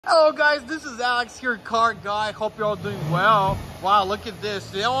Hello guys, this is Alex here, Car Guy. Hope you're all doing well. Wow, look at this.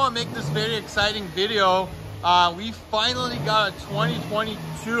 Today I want to make this very exciting video. We finally got a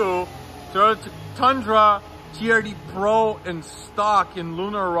 2022 Tundra TRD Pro in stock in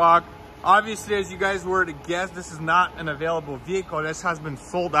Lunar Rock. Obviously, as you guys were to guess, this is not an available vehicle. This has been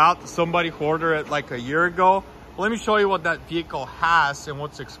sold out to somebody who ordered it like a year ago. But let me show you what that vehicle has and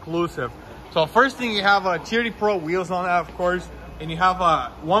what's exclusive. So first thing, you have a TRD Pro wheels on that, of course. And you have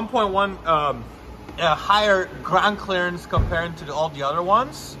a 1.1 higher ground clearance compared to all the other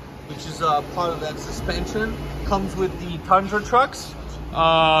ones, which is part of that suspension. Comes with the Tundra trucks.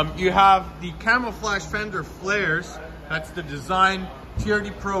 You have the camouflage fender flares. That's the design.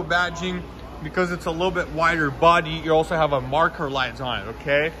 TRD Pro badging. Because it's a little bit wider body, you also have a marker lights on it,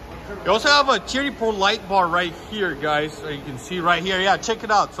 okay? You also have a TRD Pro light bar right here, guys. So you can see right here. Yeah, check it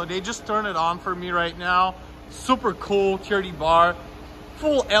out. So they just turned it on for me right now. Super cool TRD bar,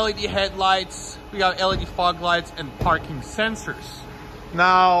 full LED headlights. We got LED fog lights and parking sensors.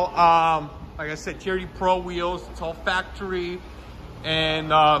 Now, like I said, TRD Pro wheels. It's all factory and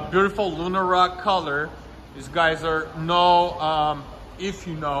beautiful Lunar Rock color. These guys are if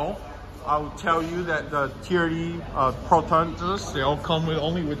you know, I would tell you that the TRD Pro Tundras, they all come with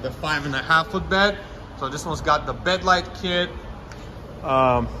only with the 5.5 foot bed. So this one's got the bed light kit.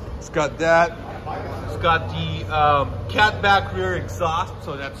 It's got that. It's got the cat back rear exhaust,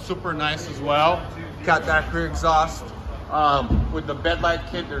 so that's super nice as well. Cat back rear exhaust with the bed light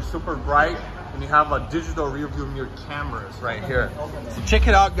kit. They're super bright, and you have a digital rear view mirror cameras right here. So check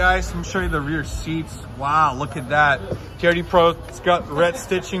it out, guys. Let me show you the rear seats. Wow, look at that. TRD Pro. It's got red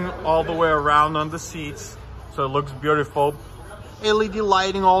stitching all the way around on the seats, so it looks beautiful. LED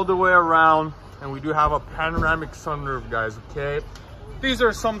lighting all the way around, and we do have a panoramic sunroof, guys. Okay. These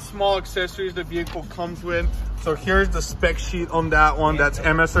are some small accessories the vehicle comes with. So here's the spec sheet on that one. That's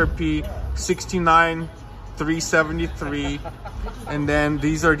MSRP $69,373. And then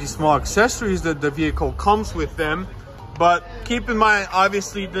these are the small accessories that the vehicle comes with them. But keep in mind,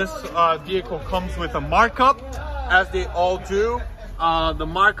 obviously this vehicle comes with a markup, as they all do. The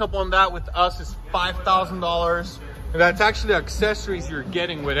markup on that with us is $5,000. And that's actually the accessories you're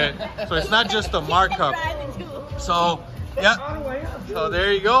getting with it. So it's not just a markup. So yeah, so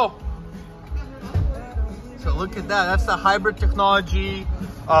there you go. So look at that. That's the hybrid technology,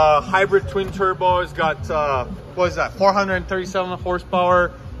 hybrid twin turbo. It's got what is that, 437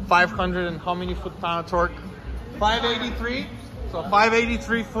 horsepower, 500 and how many foot-pound of torque? 583. So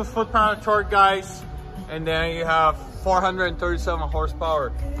 583 foot-pound of torque, guys. And then you have 437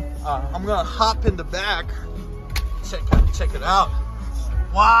 horsepower. I'm gonna hop in the back. Check it out.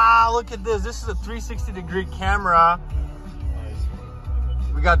 Wow, look at this. This is a 360-degree camera.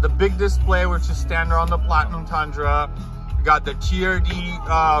 We got the big display, which is standard on the Platinum Tundra. We got the TRD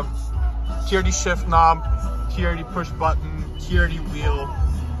shift knob, TRD push button, TRD wheel,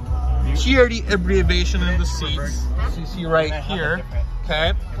 TRD abbreviation in the seats. So you see right here,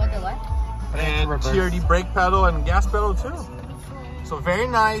 okay? And TRD brake pedal and gas pedal too. So very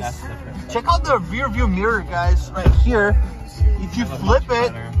nice. Check out the rear view mirror, guys, right here. If you flip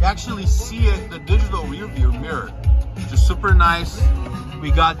it, you actually see it, the digital rear view mirror, which is super nice. We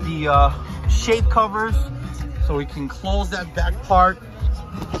got the shade covers, so we can close that back part.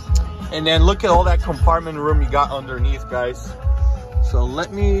 And then look at all that compartment room you got underneath, guys. So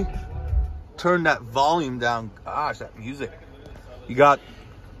let me turn that volume down. Gosh, that music. You got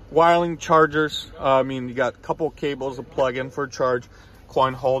wiring chargers. You got a couple cables to plug in for charge,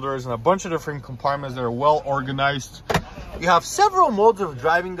 coin holders, and a bunch of different compartments that are well organized. You have several modes of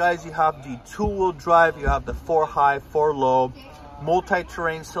driving, guys. You have the two-wheel drive, you have the 4-high, 4-low,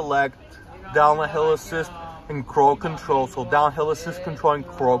 multi-terrain select, downhill assist, and cruise control. So downhill assist control and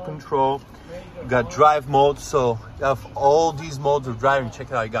cruise control. You got drive mode, so you have all these modes of driving.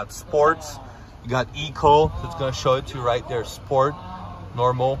 Check it out. You got sports, you got eco. So it's gonna show it to you right there. Sport,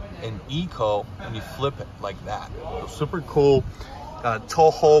 normal, and eco. And you flip it like that. So super cool. Got a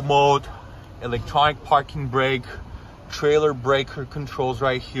tow haul mode, electronic parking brake, trailer breaker controls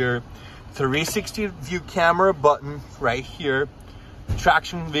right here, 360 view camera button right here,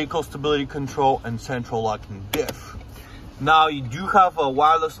 traction vehicle stability control, and central locking diff. Now you do have a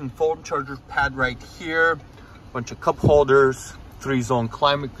wireless and phone charger pad right here, bunch of cup holders, 3-zone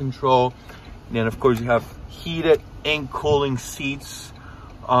climate control, and then of course you have heated and cooling seats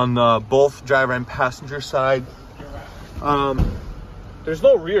on both driver and passenger side. There's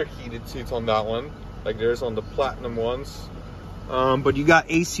no rear heated seats on that one, like there's on the Platinum ones. But you got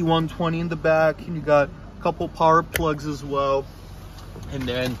AC 120 in the back, and you got a couple power plugs as well. And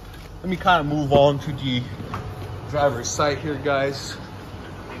then let me kind of move on to the driver's side here, guys.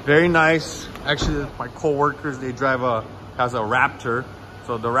 Very nice. Actually, my co-workers, they drive has a Raptor.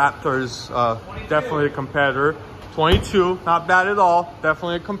 So the Raptor is definitely a competitor. 22, not bad at all.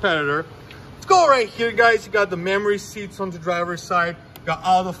 Definitely a competitor. Let's go right here, guys. You got the memory seats on the driver's side. You got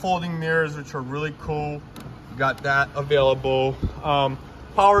all the folding mirrors, which are really cool. You got that available.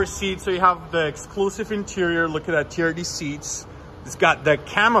 Power seats, so you have the exclusive interior. Look at that TRD seats. It's got the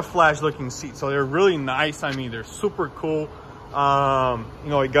camouflage looking seats, so they're really nice. I mean, they're super cool. You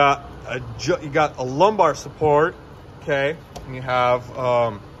know, you got a lumbar support, okay, and you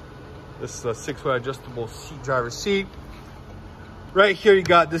have this is a 6-way adjustable seat, driver seat. Right here you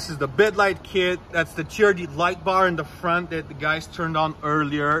got, this is the bed light kit. That's the TRD light bar in the front that the guys turned on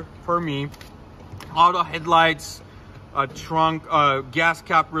earlier for me. Auto headlights, a trunk, gas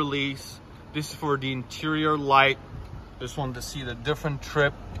cap release. This is for the interior light. Just wanted to see the different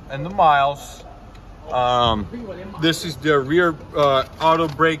trip and the miles. This is the rear auto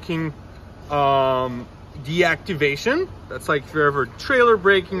braking deactivation. That's like if you're ever trailer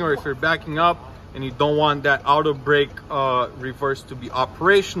braking or if you're backing up and you don't want that auto brake reverse to be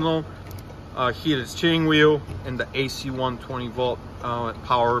operational. Heated steering wheel and the AC 120 volt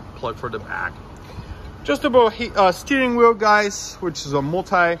power plug for the back. Just about steering wheel, guys, which is a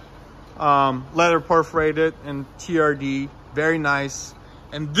multi leather perforated and TRD, very nice.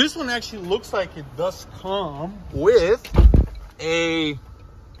 And this one actually looks like it does come with a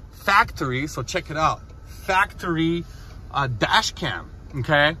factory, so check it out, factory dash cam.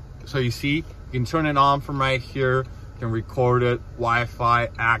 Okay, so you see, you can turn it on from right here, you can record it, Wi-Fi,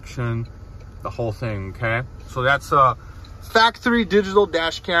 action, the whole thing. Okay, so that's a factory digital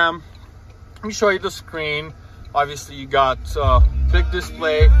dash cam. Let me show you the screen. Obviously you got big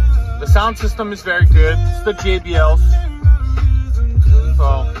display. The sound system is very good. It's the JBLs.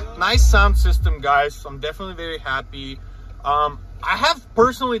 So nice sound system, guys. So I'm definitely very happy. I have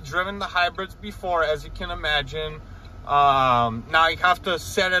personally driven the hybrids before, as you can imagine. Now you have to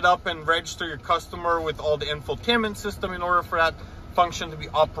set it up and register your customer with all the infotainment system in order for that function to be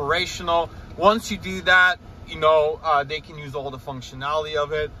operational. Once you do that, you know, they can use all the functionality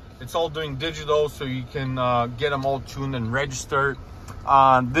of it. It's all doing digital, so you can get them all tuned and registered.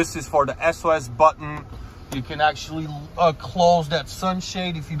 This is for the SOS button. You can actually close that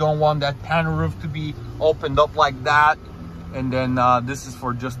sunshade if you don't want that panel roof to be opened up like that. And then this is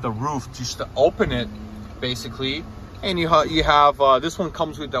for just the roof, just to open it, basically. And you have this one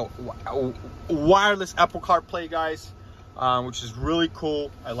comes with a wireless Apple CarPlay, guys, which is really cool.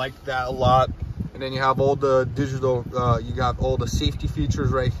 I like that a lot. And then you have all the digital, you got all the safety features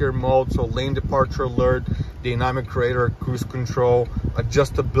right here, mode, so lane departure alert, dynamic radar, cruise control,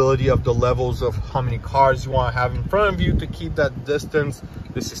 adjustability of the levels of how many cars you want to have in front of you to keep that distance.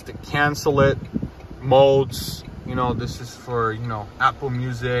 This is to cancel it. Modes, you know, this is for, you know, Apple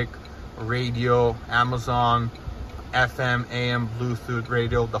Music, radio, Amazon, FM, AM, Bluetooth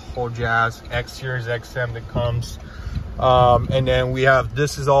radio, the whole jazz, X Series XM that comes. And then we have,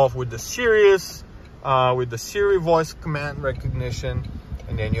 this is all with the Sirius, with the Siri voice command recognition.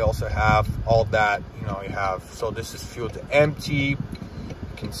 And then you also have all that, you know, you have, so this is fuel to empty. You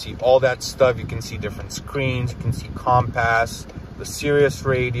can see all that stuff. You can see different screens. You can see compass, the Sirius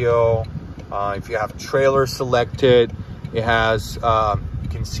radio. If you have trailer selected, it has, you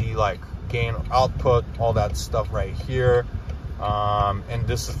can see like gain, output, all that stuff right here. And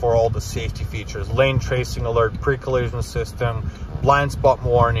this is for all the safety features: lane tracing alert, pre-collision system, blind spot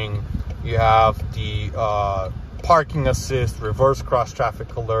warning. You have the parking assist, reverse cross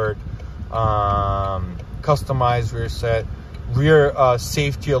traffic alert, customized rear set, rear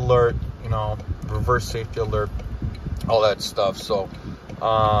safety alert, you know, reverse safety alert, all that stuff. So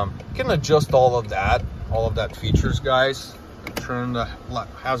you can adjust all of that features, guys. Turn the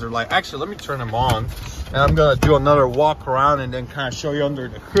hazard light. Actually, let me turn them on, and I'm gonna do another walk around and then kind of show you under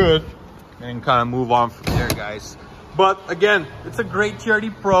the hood and kind of move on from there, guys. But again, it's a great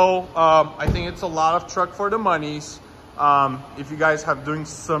TRD Pro. I think it's a lot of truck for the monies. If you guys have doing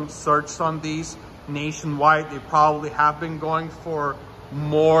some search on these nationwide, they probably have been going for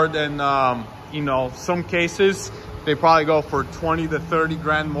more than, you know, some cases they probably go for 20 to 30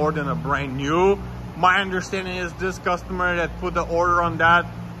 grand more than a brand new. My understanding is this customer that put the order on that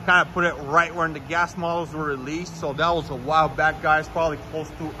kind of put it right when the gas models were released. So that was a while back, guys, probably close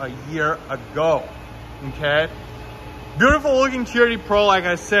to a year ago. Okay, beautiful looking TRD Pro. Like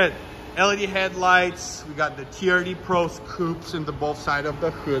I said, LED headlights. We got the TRD Pro scoops in the both side of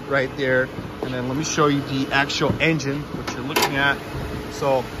the hood right there. And then let me show you the actual engine, what you're looking at.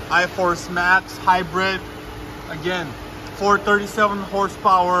 So iForce Max hybrid, again, 437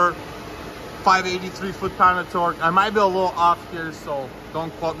 horsepower, 583 foot-pound of torque. I might be a little off here, so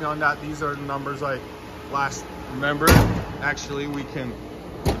don't quote me on that. These are the numbers I last remembered. Actually, we can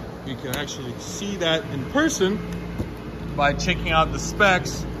actually see that in person by checking out the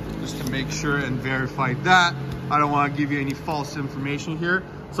specs, just to make sure and verify that. I don't want to give you any false information here.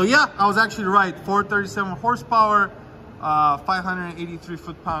 So yeah, I was actually right. 437 horsepower, 583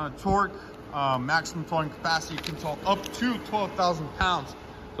 foot-pound of torque, maximum towing capacity. You can tow up to 12,000 pounds.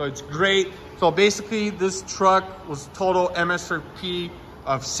 So it's great. So basically, this truck was total MSRP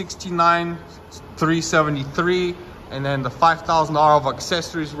of $69,373, and then the $5,000 of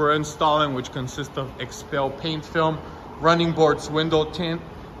accessories we're installing, which consist of expel paint film, running boards, window tint.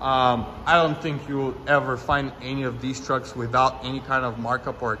 I don't think you'll ever find any of these trucks without any kind of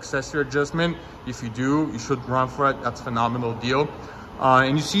markup or accessory adjustment. If you do, you should run for it. That's a phenomenal deal.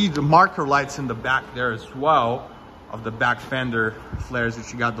 And you see the marker lights in the back there as well, of the back fender flares,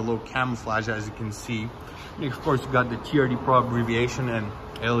 which you got the little camouflage, as you can see. And of course, you got the TRD Pro abbreviation and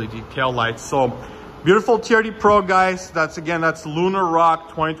LED tail lights. So beautiful TRD Pro, guys. That's Lunar Rock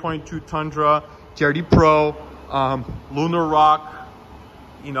 2022 Tundra TRD Pro. Lunar Rock,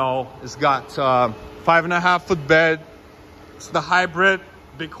 you know, it's got 5.5 foot bed. It's the hybrid,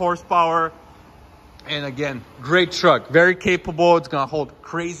 big horsepower, and again, great truck, very capable. It's gonna hold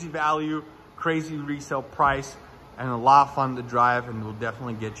crazy value, crazy resale price, and a lot of fun to drive, and will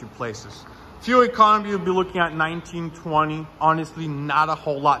definitely get you places. Fuel economy, you'll be looking at 19-20. Honestly, not a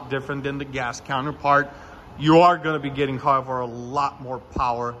whole lot different than the gas counterpart. You are gonna be getting, however, a lot more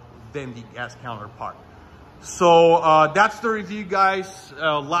power than the gas counterpart. So that's the review, guys.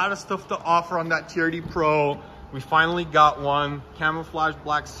 A lot of stuff to offer on that TRD Pro. We finally got one. Camouflage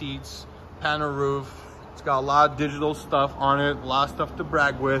black seats, panel roof. It's got a lot of digital stuff on it, a lot of stuff to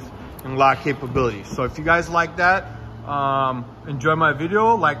brag with, and a lot of capabilities. So if you guys like that, enjoy my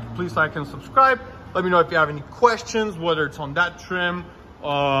video, please like and subscribe. Let me know if you have any questions, whether it's on that trim,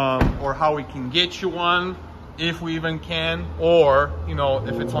 or how we can get you one, if we even can, or you know,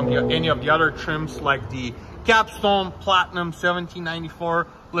 if it's on any of the other trims like the Capstone Platinum 1794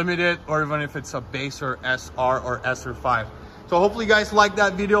 Limited, or even if it's a base or SR or SR5. So hopefully you guys like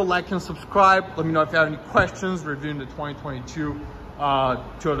that video. Like and subscribe. Let me know if you have any questions reviewing the 2022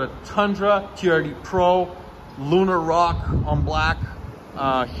 Toyota Tundra TRD Pro Lunar Rock on black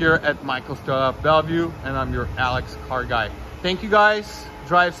here at Michael's Toyota Bellevue, and I'm your Alex Car Guy. Thank you, guys.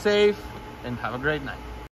 Drive safe and have a great night.